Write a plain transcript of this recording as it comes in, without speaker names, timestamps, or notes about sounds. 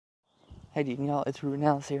Hey, y'all, it's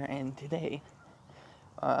Ruen.Allis here, and today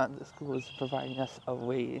the school is providing us a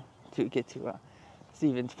way to get to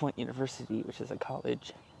Stevens Point University, which is a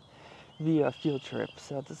college, via field trip.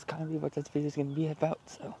 So this is kind of what this video is going to be about.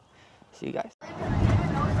 So, see you guys.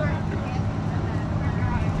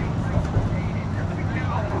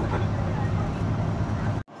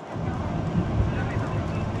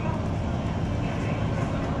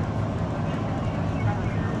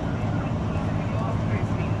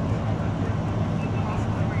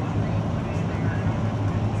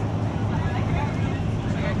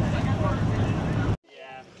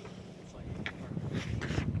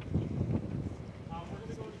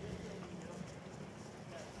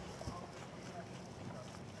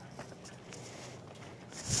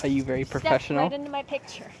 Are you very professional? Step right into my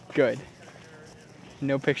picture. Good.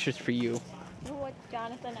 No pictures for you. What,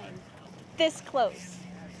 Jonathan? I'm this close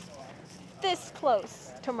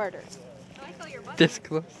to murder. Oh, I saw your button. This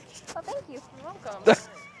close. Oh, thank you. You're welcome.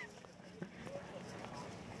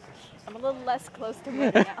 I'm a little less close to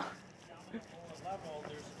murder now.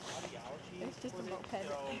 It's just a moped.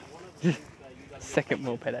 Second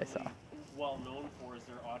moped I saw. Well known for is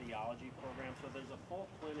their audiology program. So there's a full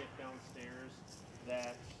clinic downstairs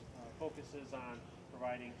that focuses on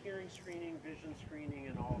providing hearing screening, vision screening,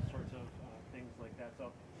 and all sorts of things like that.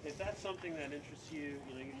 So if that's something that interests you,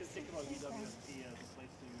 you can think about UWSP as a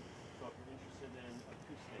place to go if you're interested in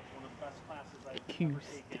acoustics. One of the best classes I've ever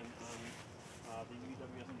taken on the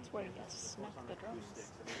UWSP campus was on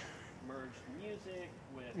acoustics. And it merged music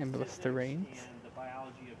with physics and the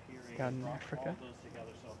biology of hearing. Down in Africa. All those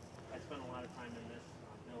together. So I spent a lot of time in this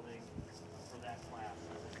building for that class.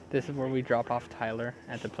 This is where we drop off Tyler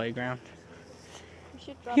at the playground.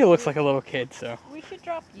 He looks like a little kid, so. We should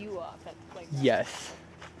drop you off at the playground. Yes.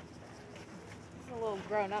 It's a little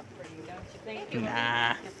grown up for you, don't you think?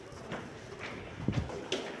 Nah.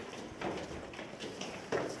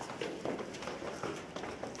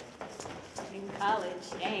 In college,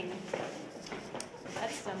 dang.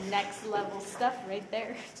 That's some next level stuff right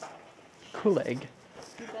there. Kool-Egg.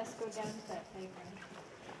 You best go down to that playground.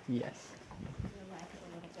 Yes. Relax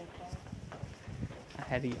a little bit there. I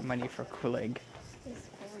had to get money for Kool-Egg. It's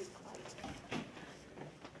very quiet.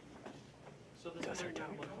 So this might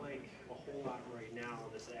not look like a whole lot right now,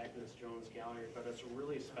 this Agnes Jones Gallery, but it's a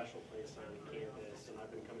really special place on campus, and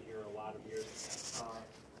I've been coming here a lot of years.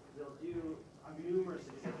 They'll do numerous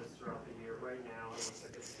exhibits throughout the year. Right now, it looks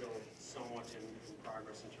like it's still somewhat in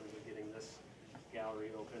progress in terms of getting this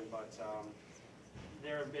gallery open, but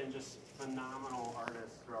there have been just phenomenal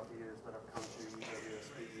artists throughout the years that have come to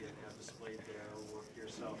UWSP and have displayed their work here.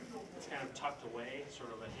 So it's kind of tucked away, sort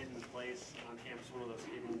of a hidden place on campus, one of those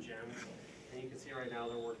hidden gems. And you can see right now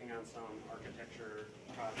they're working on some architecture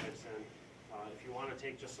projects. And if you want to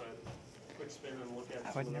take just a quick spin and look at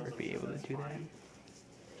I would never be able to do that.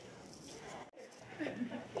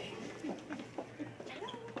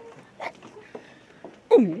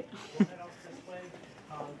 Ooh.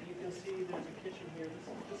 You can see there's a kitchen here.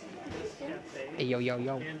 This cafe. Hey, yo. And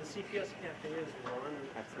the CPS cafe is run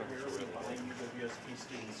primarily by UWSP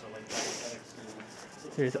students, so like diabetic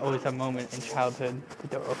students. There's always a moment in childhood the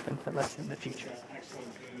door opens that lets in the future.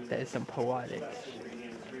 That is some poetic.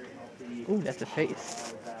 Ooh, that's a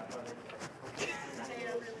face.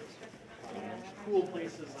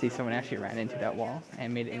 See, someone actually ran into that wall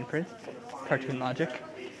and made it imprint. Cartoon logic.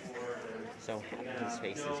 So his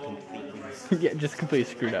face is completely... Yeah, just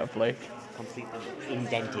completely screwed up, like. completely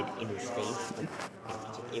indented in his face.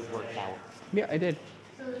 It worked out. Yeah, I did.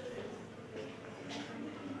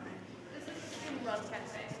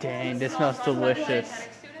 Dang, this smells delicious.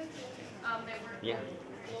 Yeah.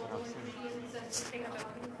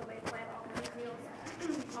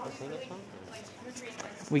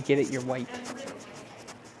 We get it, you're white.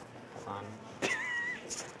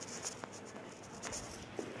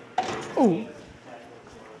 Ooh.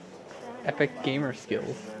 Epic gamer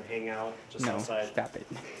skills. Hang out just No, outside. stop it.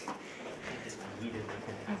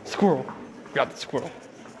 Squirrel. Got the squirrel.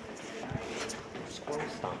 Squirrel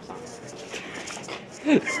stomps on.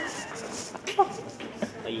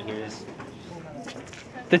 Oh, you hear this?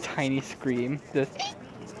 The tiny scream. The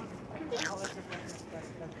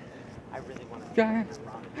I really want to...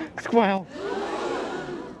 squirrel.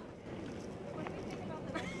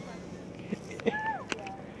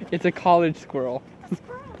 It's a college squirrel. A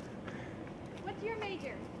squirrel. What's your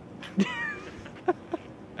major? Did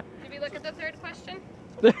we look at the third question?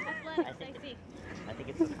 Athletics, I see. I think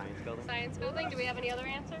it's the science building. Science building. Do we have any other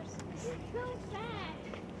answers?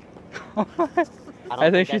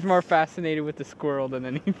 I think she's more fascinated with the squirrel than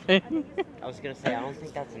anything. I was going to say, I don't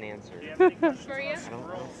think that's an answer. For you? I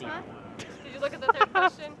don't see it. Did you look at the third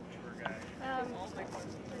question?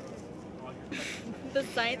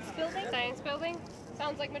 Science building? Science building?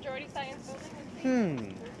 Sounds like majority science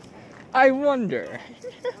building. I wonder.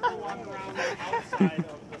 Walk around outside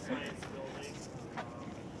of the science building.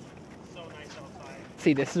 So nice outside.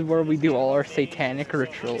 See, this is where we do all our satanic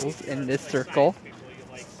rituals in this circle.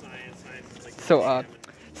 So,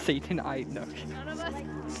 Satan, I know. None of us.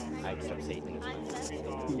 I accept Satan.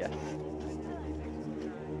 Yes.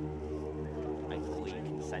 I fully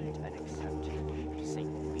consent and accept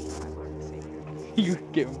Satan being my Lord and Savior. You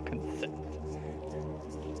give him consent.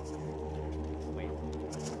 Wait.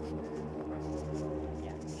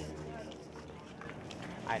 Yeah.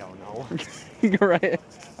 I don't know. You're right.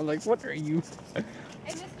 I'm like, what are you? Hey,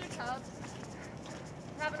 Mr. Tubbs.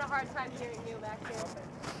 I'm having a hard time hearing you back here.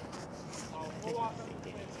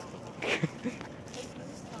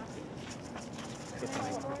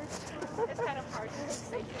 It's kind of hard to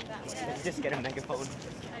say that way. Just get a megaphone.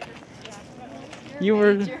 You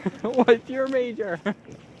were. What's your major?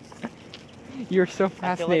 You're so I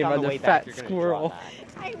feel like fascinated on by the the way fat back you're gonna draw squirrel.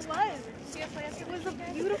 that. I was. It was a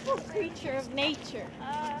beautiful creature of nature.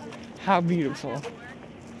 How beautiful.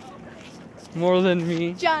 More than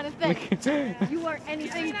me. Jonathan, you are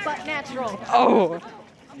anything but natural. Oh,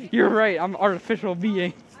 you're right. I'm an artificial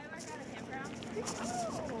being.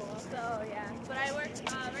 So yeah. But I work,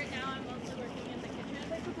 right now I'm also working in the kitchen.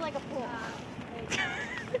 This is like a pool.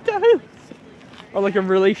 It does. Or like a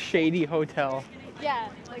really shady hotel. Yeah,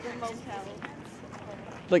 like a motel.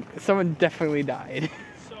 Like someone definitely died.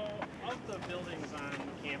 So, of the buildings on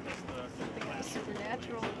campus,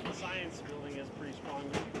 Supernatural. the science building is pretty strong.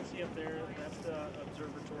 You can see up there, that's the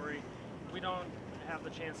observatory. We don't have the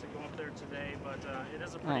chance to go up there today, but it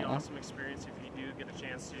is a pretty awesome experience if you do get a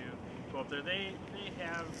chance to go up there. They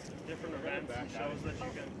have different events and shows that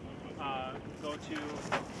you can go to.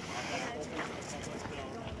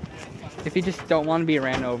 If you just don't want to be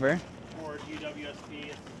ran over. For UWSP,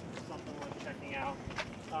 it's something worth checking out.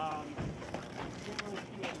 Can't really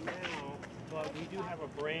see it now, but we do have a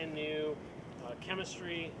brand new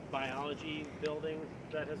chemistry, biology building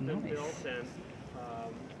that has been Nice. built, and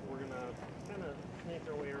we're gonna kind of snake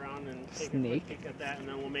our way around and take a Snake? quick peek at that, and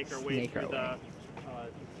then we'll make our way Snake our through way.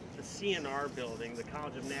 the CNR building, the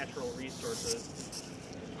College of Natural Resources.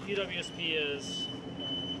 UWSP is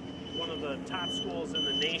one of the top schools in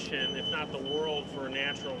the nation, if not the world, for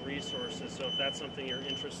natural resources. So if that's something you're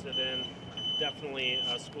interested in, definitely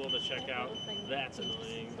a school to check out. That's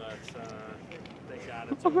annoying, but thank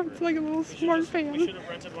God it's over. It's like a little We should smart just- fan. We should have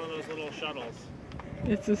rented one of those little shuttles.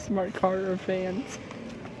 It's a smart car of fans.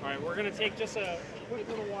 All right, we're gonna take just a quick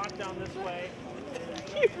little walk down this way.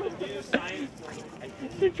 The new science building.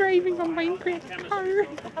 You're driving a Minecraft car.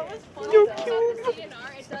 That was fun. So About cute. the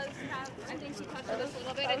CNR, it does have, I think we touched on this a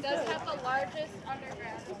little bit, it does have the largest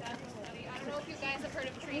undergrad study. I don't know if you guys have heard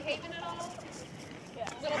of Tree Haven at all? Yeah.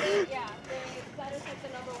 A little bit, yeah. That is like the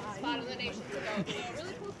 #1 spot in the nation to go. So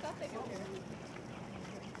really cool stuff they do here.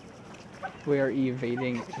 We are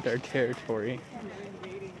evading their territory.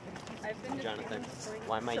 Jonathan,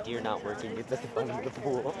 why my deer not working? It's at the bottom of the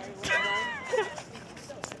pool.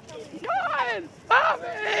 God, stop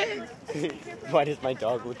it! Why does my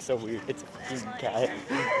dog look so weird? It's a fucking cat.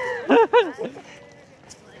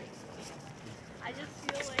 I just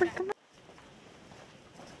feel like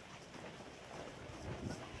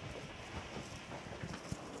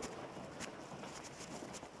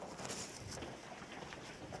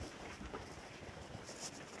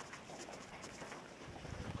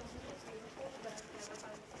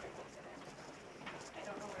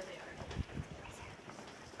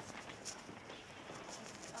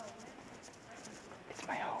It's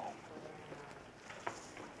my home.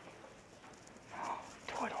 Oh,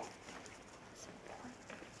 Twiddle.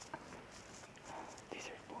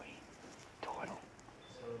 Lizard boy. Twiddle.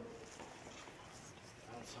 So,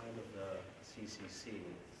 outside of the CCC,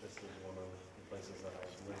 this is one of the places that I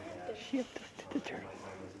lived at. She abducted the turtle. My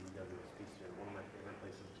time as a UWSP student, one of my favorite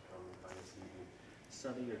places to come find a CD,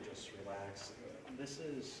 study or just relax. This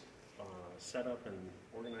is set up and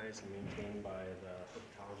organized and maintained by the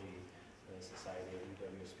Herpetology Society of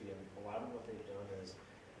UWSP, and a lot of what they've done is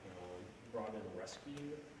brought in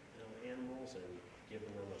rescue animals and given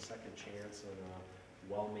them a second chance in a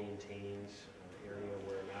well-maintained area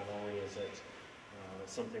where not only is it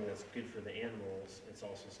something that's good for the animals, it's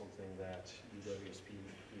also something that UWSP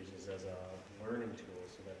uses as a learning tool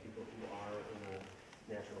so that people who are in the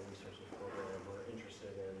natural resources program or are interested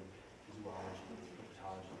in zoology,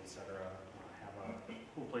 herpetology, etc., have a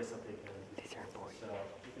cool place that they can. So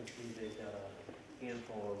you can see they've got a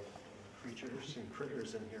handful of creatures and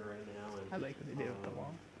critters in here right now, and I like what they did with the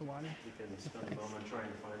wall, the water. you can spend a moment trying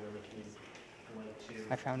to find them if you like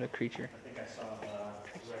to. I found a creature. I think I saw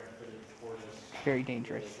very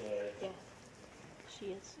dangerous. Yeah, she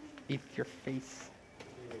is. Eat your face.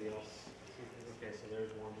 Anybody else? Okay, so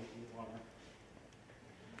there's one water.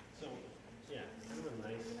 So, yeah, kind of a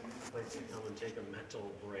nice place to come and take a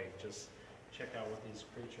mental break. Just check out what these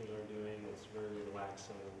creatures are doing. It's very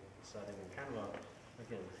relaxing setting and kind of a,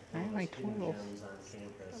 again, I one of like those hidden turtles. gems on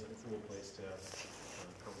campus. It's a cool place to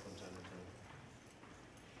come from time to time.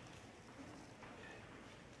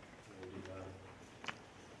 We'll do that.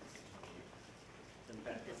 In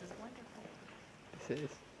fact, This is wonderful. This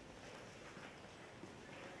is.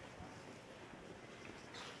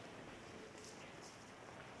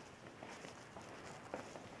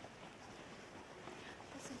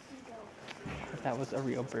 Listen, here you go. If that was a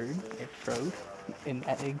real bird, it froze in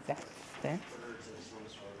that exact stance. birds of some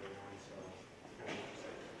sort of one, so kind of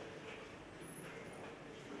interesting.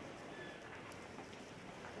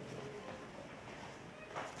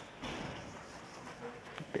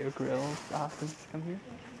 Bear Grylls, awesome. Come here.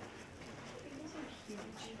 These are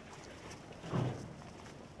huge.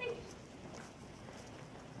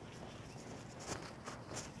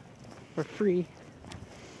 For free.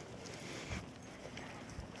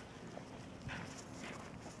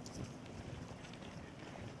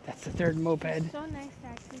 That's the third moped. It's so nice to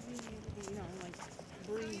actually be able to, like, So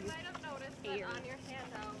breathe. you might have noticed Air. that on your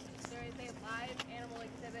handout there is a live animal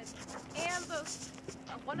exhibit and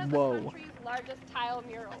one of Whoa. the country's largest tile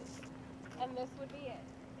murals. And this would be it.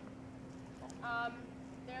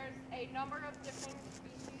 There's a number of different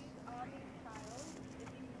species on these tiles. If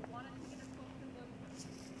you wanted to get as close to them,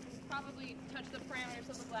 you'd probably touch the parameters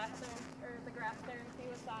of the glass there or the grass there and see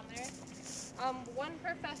what's on there. One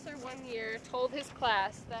professor one year told his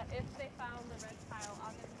class that if they found the red tile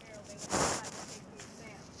on this mural, they would not have to take the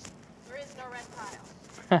exam. There is no red tile.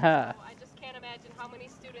 So I just can't imagine how many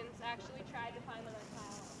students actually tried to find the red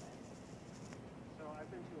tile out there. So I've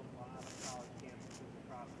been to a lot of college campuses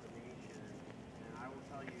across the nation, and I will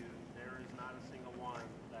tell you, there is not a single one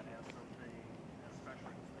that has something as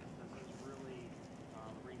special as this. This is really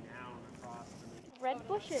renowned across the nation. Red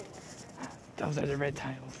bushes. Those are the red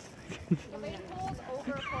tiles. So they hold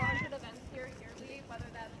over 400 events here yearly, whether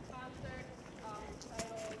that's concerts,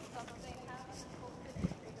 titles, stuff that they have hosted a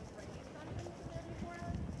creative writing conference in there before.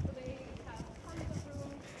 So they have tons of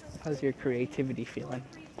rooms. How's your creativity feeling?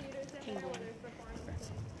 3 theaters in there where there's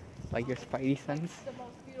performances. Like your spidey sense? It's the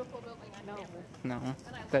most beautiful building I know. No.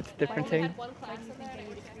 And I That's love it. different I thing? only had one class in there and I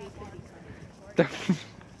wish I had more.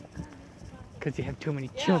 Because you have too many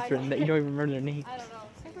Yeah, I children know. that you don't even remember their names. I don't know.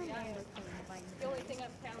 The only thing I'm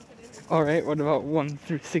talented in is Alright, what about 1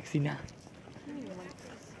 through 69?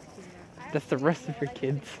 That's the rest of your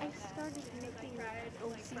kids. I started making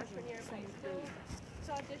freshman year of high school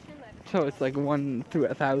to audition. That So it's like 1 through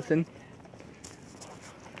 1,000.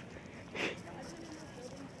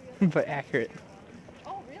 But accurate.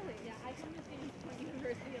 Oh, really? Yeah, I can use these for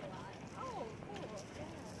university a lot. Oh, cool. Yeah.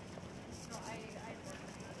 No, yeah, it's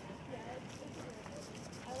really good.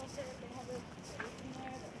 I love that they have this space in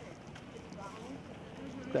there that's round.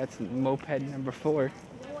 That's moped number 4. You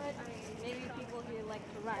know what? Maybe people here like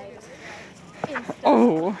to ride in stuff.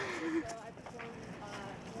 Oh! So I performed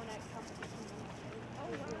one at competition.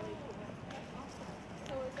 It was really cool.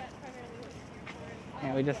 So is that primarily what you're here for?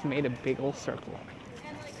 And we just made a big old circle.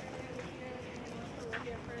 And like, you're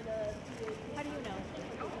here for the PhD? How do you know?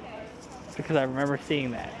 Okay. Because I remember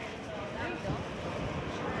seeing that. There you go.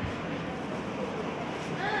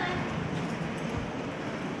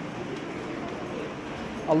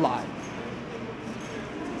 A lot.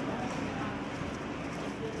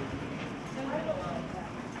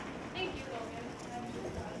 Thank you, Logan.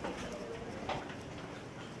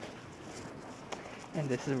 And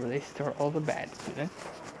this is where they store all the bad students.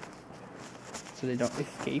 So they don't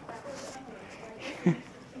escape. Oh,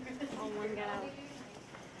 one got out.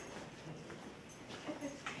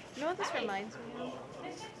 You know what this reminds me of? You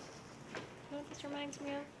know what this reminds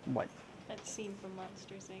me of? What? That scene from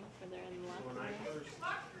Monsters Inc. where they're in the locker When I room. first,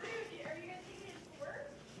 Are you guys taking it to work?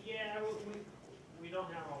 yeah, we don't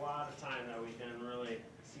have a lot of time that we can really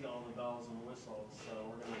see all the bells and whistles,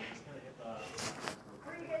 so we're gonna just kind of hit the.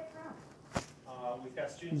 Where are you guys from? We've got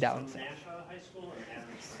students Down from south. Nashua High School and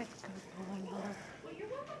Adamsburg. Well, you're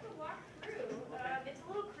welcome to walk through. It's a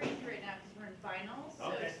little crazy right now because we're in finals,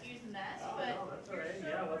 so Okay. excuse the mess, Oh, but no, that's all right. you're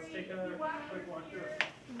Yeah, so let's free take to a walk quick walk through.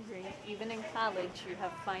 Great. Even in college, you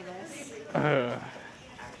have finals. I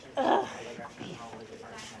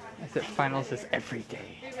said finals is every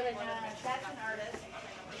day. That's an artist.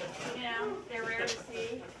 You know, they're rare to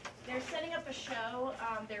see. They're setting up a show,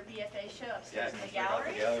 their BFA show upstairs in the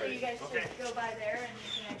gallery. So you guys should go by there and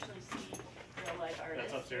you can actually see real life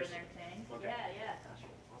artists doing upstairs? their thing. Okay. Yeah,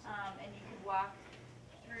 yeah. And you could walk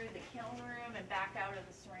through the kiln room and back out of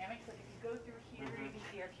the ceramics. Like if you go through here, you can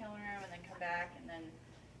see our kiln room and then come back and then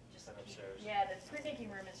just upstairs. Yeah, the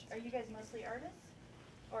printmaking room is. Are you guys mostly artists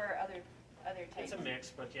or other types? It's a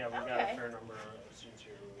mix, but yeah, we've got a fair number of students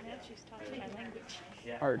here. Now she's talking my language.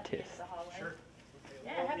 Yeah. Artist. The hallway. Sure.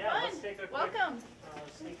 Yeah, have Yeah, fun. let's take a quick, Welcome.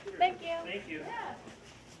 sneak through. Thank you. Thank you. Yeah.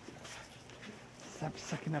 Stop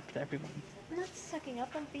sucking up to everyone. I'm not sucking up,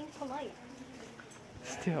 I'm being polite.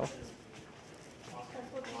 Still. That's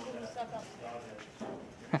what people who suck up.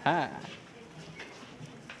 Haha.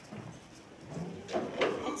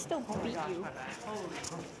 I'd still beat you.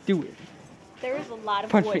 Do it. There is a lot of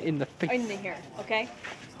Punch wood me in the face. in here, okay?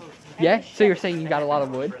 Yeah? So you're saying you got a lot of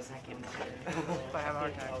wood? Out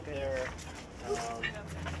there,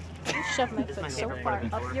 You shove my foot so far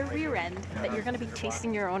up your rear end that you're gonna be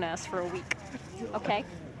chasing your own ass for a week. Okay?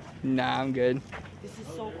 Nah, I'm good. This is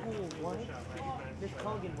so cool. What? Miss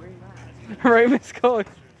Culligan, where you at? Right, Miss Cole?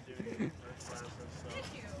 There's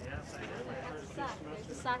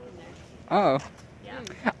a sock in there. Oh. Yeah.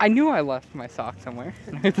 I knew I left my sock somewhere.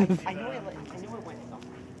 I know it went somewhere.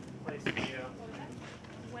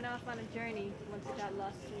 Went off on a journey once it got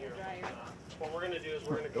lost in your dryer. what we're gonna do is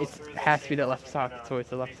we're gonna go It through. has to be the left sock. It's always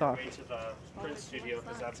the left sock. Way to the print studio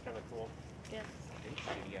because that's kind of cool. Yes.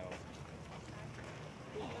 Studio.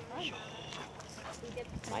 We get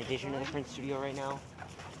My vision of the print studio right now,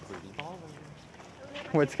 pretty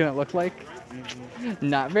baller. What's gonna look like?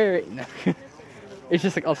 Not very. No. It's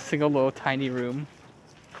just like a single little tiny room.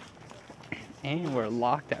 And we're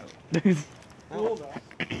locked out.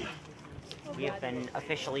 We have been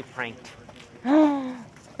officially pranked. My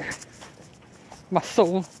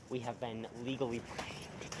soul. We have been legally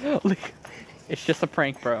pranked. Look, it's just a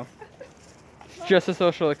prank, bro. It's just a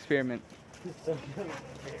social experiment.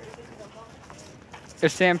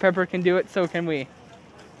 If Sam Pepper can do it, so can we.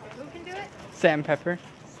 Who can do it? Sam Pepper.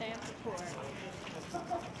 Sam Support.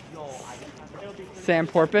 Sam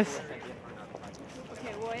Porpoise.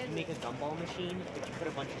 Okay, what is You make a gumball machine, but you put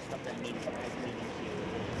a bunch of stuff that means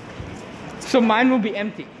to So mine will be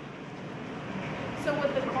empty. So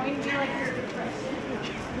would the coin be like your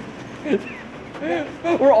depression?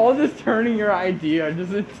 We're all just turning your idea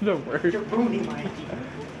just into the word. ruining my idea.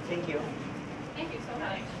 Thank you. Thank you so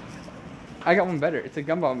much. I got one better. It's a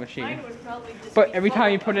gumball machine. Mine would probably just But be every full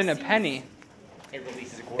time you of put in a OCs. penny, It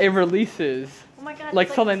releases a it releases Oh my god. like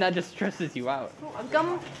it's something that just stresses you out. a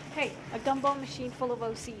gumball machine full of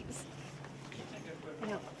OCs. I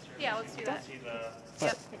know. Yeah, let's do that. See the.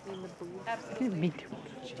 Hit me in the boob. Absolutely. Me too.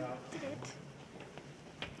 Did it.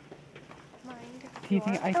 Mind Do you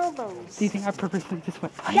think your I? elbows. Do you think I purposely just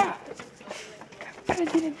went? Yeah. But I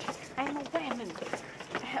didn't. I'm a woman.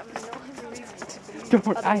 I have no other reason to believe Don't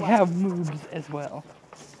worry, I otherwise. have moobs as well.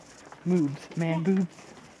 Moobs, man, boobs.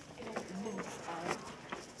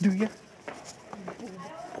 Do ya?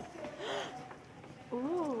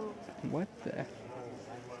 Ooh. What the?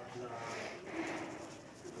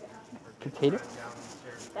 Potato?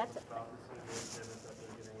 That's it.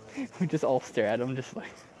 We just all stare at him, just like.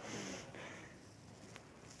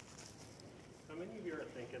 How many of you are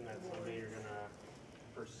thinking that someday you're gonna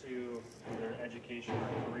pursue either education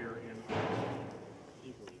or career in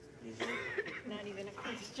easily? Not even a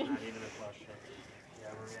question. Not even a question.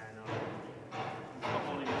 Yeah, Maria, I know. I'm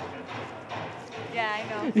holding it against Yeah, I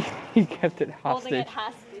know. He kept it Holding it hostage.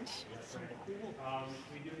 hostage.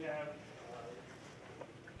 We do have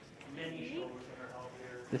many shows that are out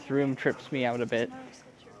there. This room trips me out a bit.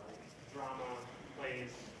 Drama,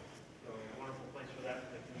 plays, so a wonderful place for that in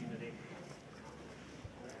the community.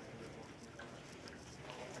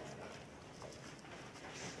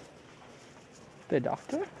 The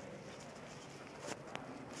doctor?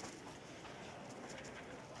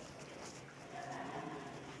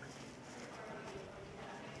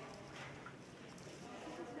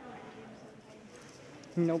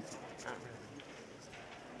 Nope.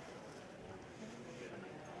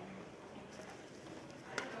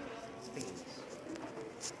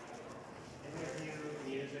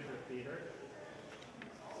 Music or theater?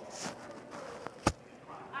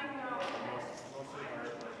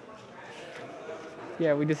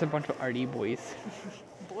 Yeah, we just a bunch of arty boys.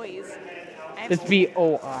 Boys. It's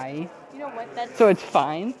B-O-I, You know what? That's, so it's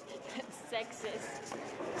fine. that's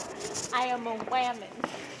sexist. I am a whammon.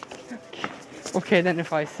 Okay, then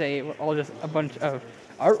if I say we're all just a bunch of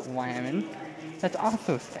art whammon, that's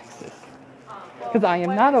also sexist. Because I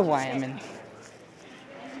am not a whammon.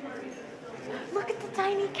 Look at the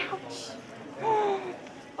tiny couch.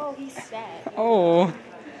 Oh, he's sad. Oh,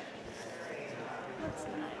 Let's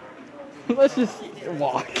not. let's just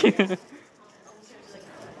walk.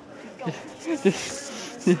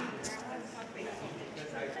 just,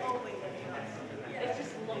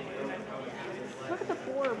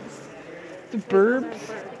 The burbs?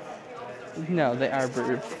 No, they are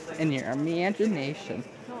burbs. In your imagination.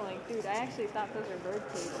 No, like, dude, I actually thought those were bird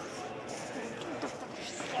cages.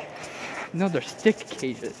 No, they're stick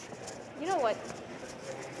cages. You know what?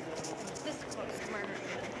 This is close to murder.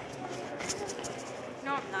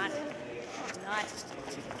 No, I'm not. No, I'm not.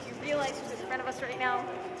 You realize who's in front of us right now?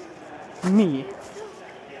 Me.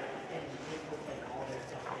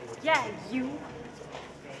 Yeah, you.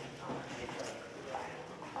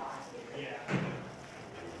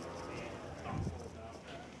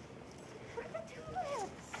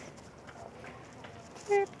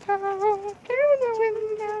 Tiptoe through the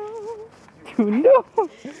window. You know.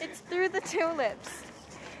 It's through the tulips.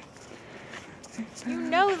 You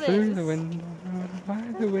know this. Through the window, by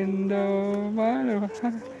the window, by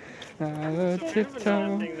the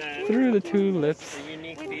tiptoe through the tulips. The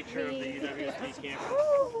unique feature of the UWSP campus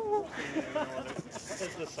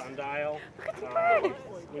is the sundial.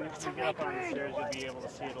 When you get up on the stairs, you'll be able to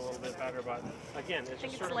see it a little bit better. But again, it's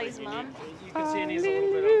just sort of Lay's unique. mom. You can see it needs a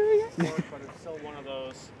little bit of work, but it's still one of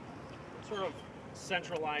those sort of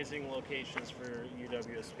centralizing locations for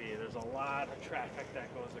UWSP. There's a lot of traffic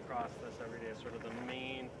that goes across this every day. It's sort of the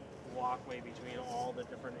main walkway between all the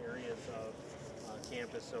different areas of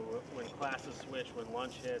campus. So when classes switch, when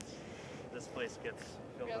lunch hits, this place gets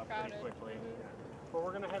filled up pretty quickly. But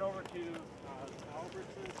we're going to head over to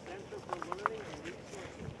Albertson Center for Learning and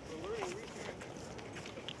Resources.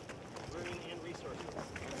 Learning and Resources.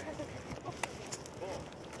 Cool.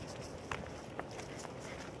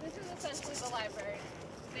 This is essentially the library.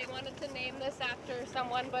 They wanted to name this after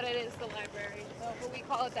someone, but it is the library. So, but we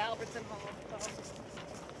call it the Albertson Hall.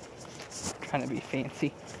 So. Trying to be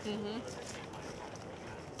fancy. So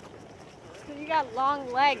you got long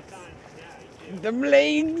legs. The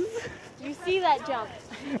legs. You see that jump?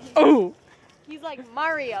 Oh. He's like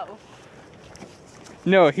Mario.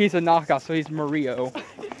 No, he's a knockoff, so he's Mario.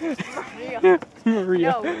 Mario.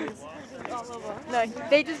 Maria. No,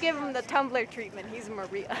 they just give him the Tumblr treatment. He's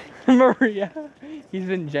Maria. Maria. He's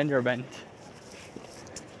been gender bent.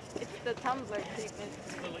 It's the Tumblr treatment.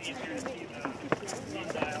 A little easier to see the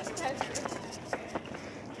sundial.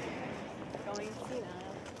 Going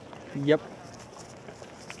senile. Yep.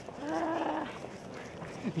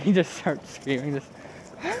 He just starts screaming this.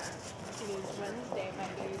 It is Wednesday, my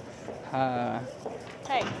dudes.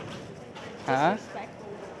 Hey. Huh? Disrespectful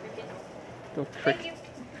cricket. Go cricket.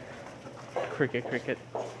 Cricket, cricket,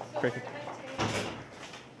 cricket.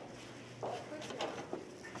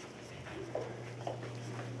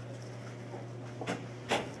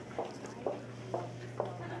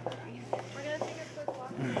 We're gonna take a quick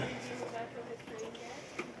walk through the natural history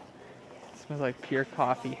here. Smells like pure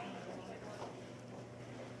coffee.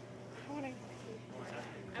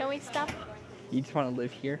 Can we stop? You just want to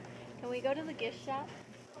live here? Can we go to the gift shop?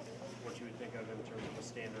 What you would think of in terms of a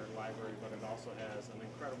standard library, but it also has an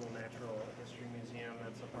incredible natural history museum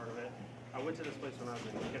that's a part of it. I went to this place when I was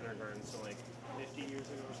in kindergarten, so like 50 years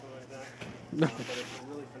ago or something like that. But it's a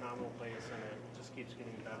really phenomenal place, and it just keeps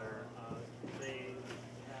getting better. They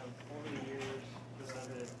have, over the years,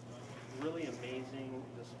 presented really amazing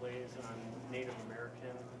displays on Native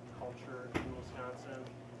American culture in Wisconsin,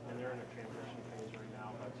 and they're in a transition phase right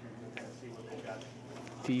now, but you can kind of see what they've got.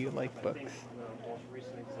 Do you like I books? think the most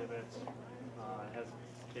recent exhibit has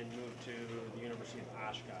been moved to the University of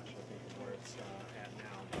Oshkosh, I think is where it's at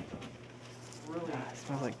now. But, really, It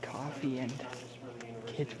smells like coffee and not just for the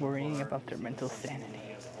university, kids worrying about their mental sanity.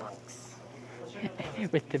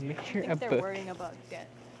 With the mixture I of think they're books. worrying about debt.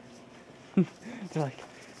 They're like,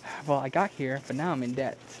 well, I got here, but now I'm in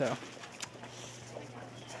debt, so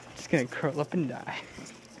just gonna curl up and die.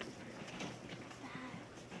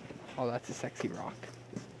 Oh, that's a sexy rock.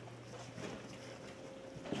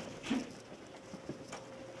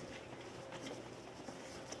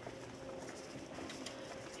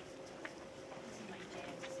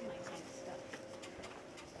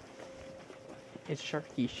 It's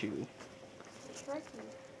Sharky Shoe.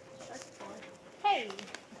 Hey!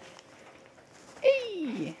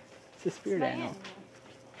 Hey! It's a spirit animal.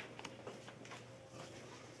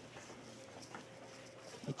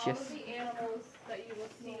 It All just of the animals that you will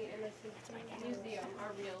see in this museum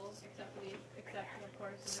are real, except for the exception, of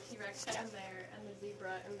course, of the T-Rex down there and the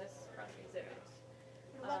zebra in this front exhibit.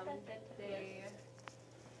 They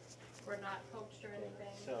were not poached or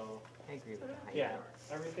anything. So, I agree with that. yeah,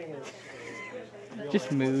 everything is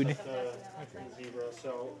Just mood. The zebra.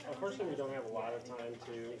 So, unfortunately, we don't have a lot of time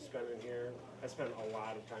to spend in here. I spent a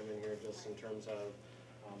lot of time in here just in terms of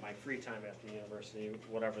my free time at the university,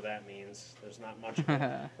 whatever that means. There's not much of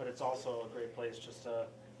it, but it's also a great place just to,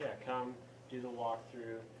 come, do the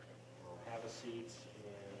walkthrough, have a seat,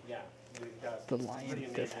 and we've got The pretty lion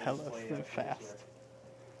amazing does hella display so options fast. here.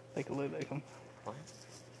 Like a look like him. What?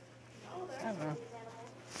 I don't know.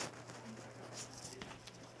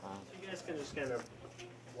 You guys can just kind of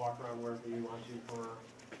walk around wherever you want to for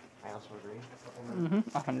I also agree.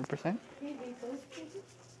 100%.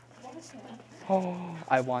 Oh,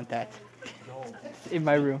 I want that. It's in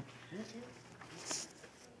my room.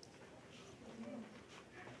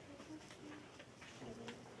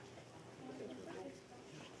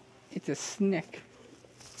 It's a snake.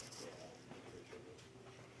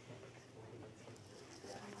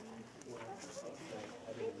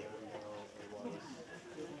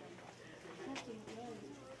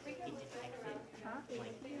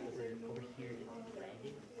 Over here is red.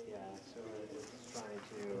 yeah. So it's trying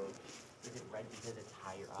to. Is it red because it's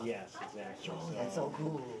higher up? Yes, exactly. Oh, that's so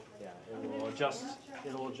cool. Yeah,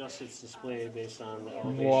 it'll adjust its display based on the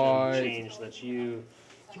elevation What? change that you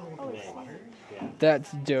make. Yeah.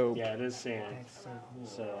 That's dope. Yeah, it is sand. That's so cool.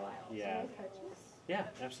 So yeah. Yeah,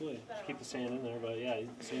 absolutely. Just keep the sand in there, but yeah,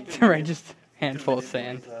 so you can Right, just handful of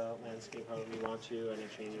sand. the landscape however you want to, and it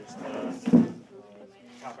changes the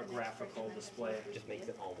topographical display. Just makes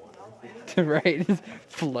it all one. Right, just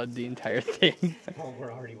flood the entire thing. Oh,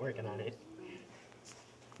 we're already working on it.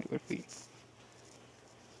 What if we,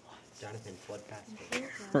 Jonathan, flood past me.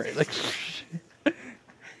 right, like,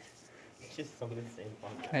 It's just some of the same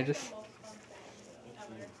fun. I just,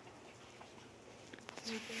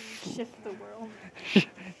 Shift the world.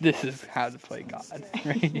 this is how to play God,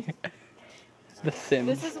 right? The Sims.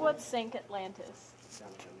 This is what sank Atlantis.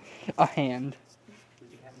 A hand.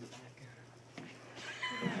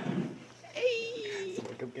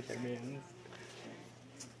 Someone come get their mans.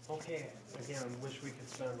 Okay, again, wish we could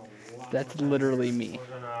spend a lot That's more time literally here. me.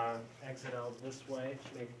 We're gonna exit out this way,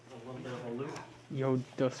 make a little bit of a loop. Yo,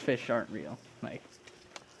 those fish aren't real. Like,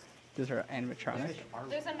 those are animatronic.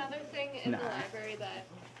 There's another thing in Nah. the library that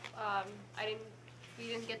we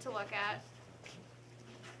didn't get to look at.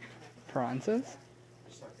 Piranhas?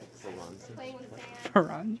 Playing with sand.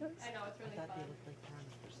 Piranhas? I know, it's really fun.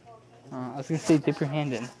 I was gonna say dip your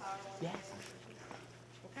hand in. Yeah.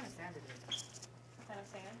 What kind of sand?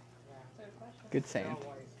 Good question. Good sand.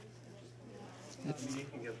 You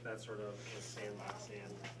can get that sort of sandbox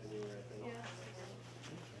sand anywhere, I think.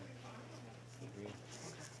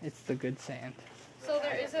 It's the good sand. So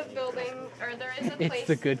there is a building, or there is a It's place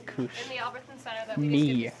the good koosh. in the Albertson Center that we Me.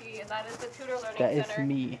 didn't get to see, and that is the Tutor Learning That is Center.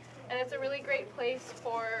 me. And it's a really great place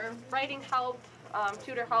for writing help,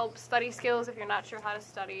 tutor help, study skills if you're not sure how to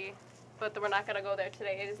study. But we're not going to go there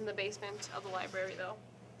today. It is in the basement of the library, though.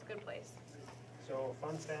 It's a good place. So,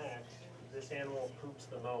 fun fact, this animal poops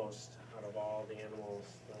the most out of all the animals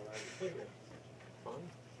that I've played with. Fun?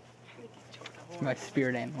 My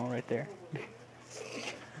spirit animal right there.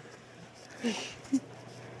 Just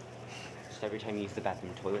every time you use the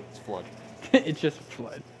bathroom toilet, it's flood. It's just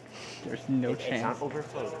flood. There's no It's chance. not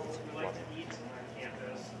overflowed, it's We flood. like to eat on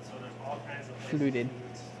campus, so there's all kinds of places Fluted. to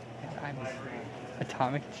eat. And I'm Library.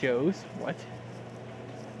 Atomic Joe's? What?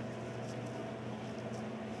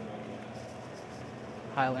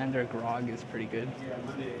 Highlander grog is pretty good. Are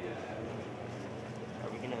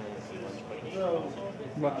we gonna see lunch break?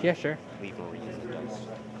 Well, yeah, sure. Leave Marie in the dust.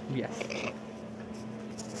 Yes.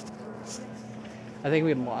 I think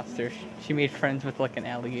we lost her. She made friends with like an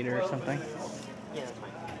alligator or something. Yeah, that's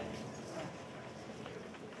fine.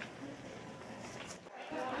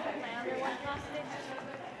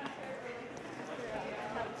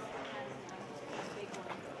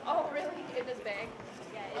 Oh, really? In this bag?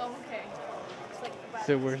 Oh, okay.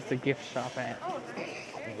 So where's the gift shop at? Oh, nice.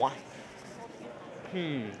 What?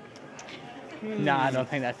 Nah, I don't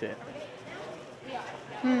think that's it.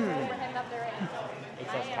 We're heading up there. It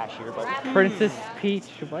says cashier, but Princess Peach,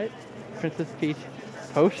 what? Princess Peach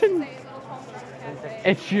potion? Say little home run cafe.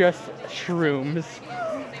 It's just shrooms.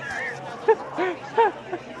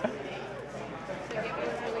 They give you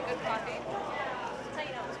really good coffee.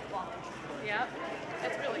 Yep,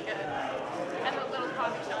 it's really good. And the little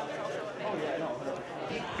coffee shop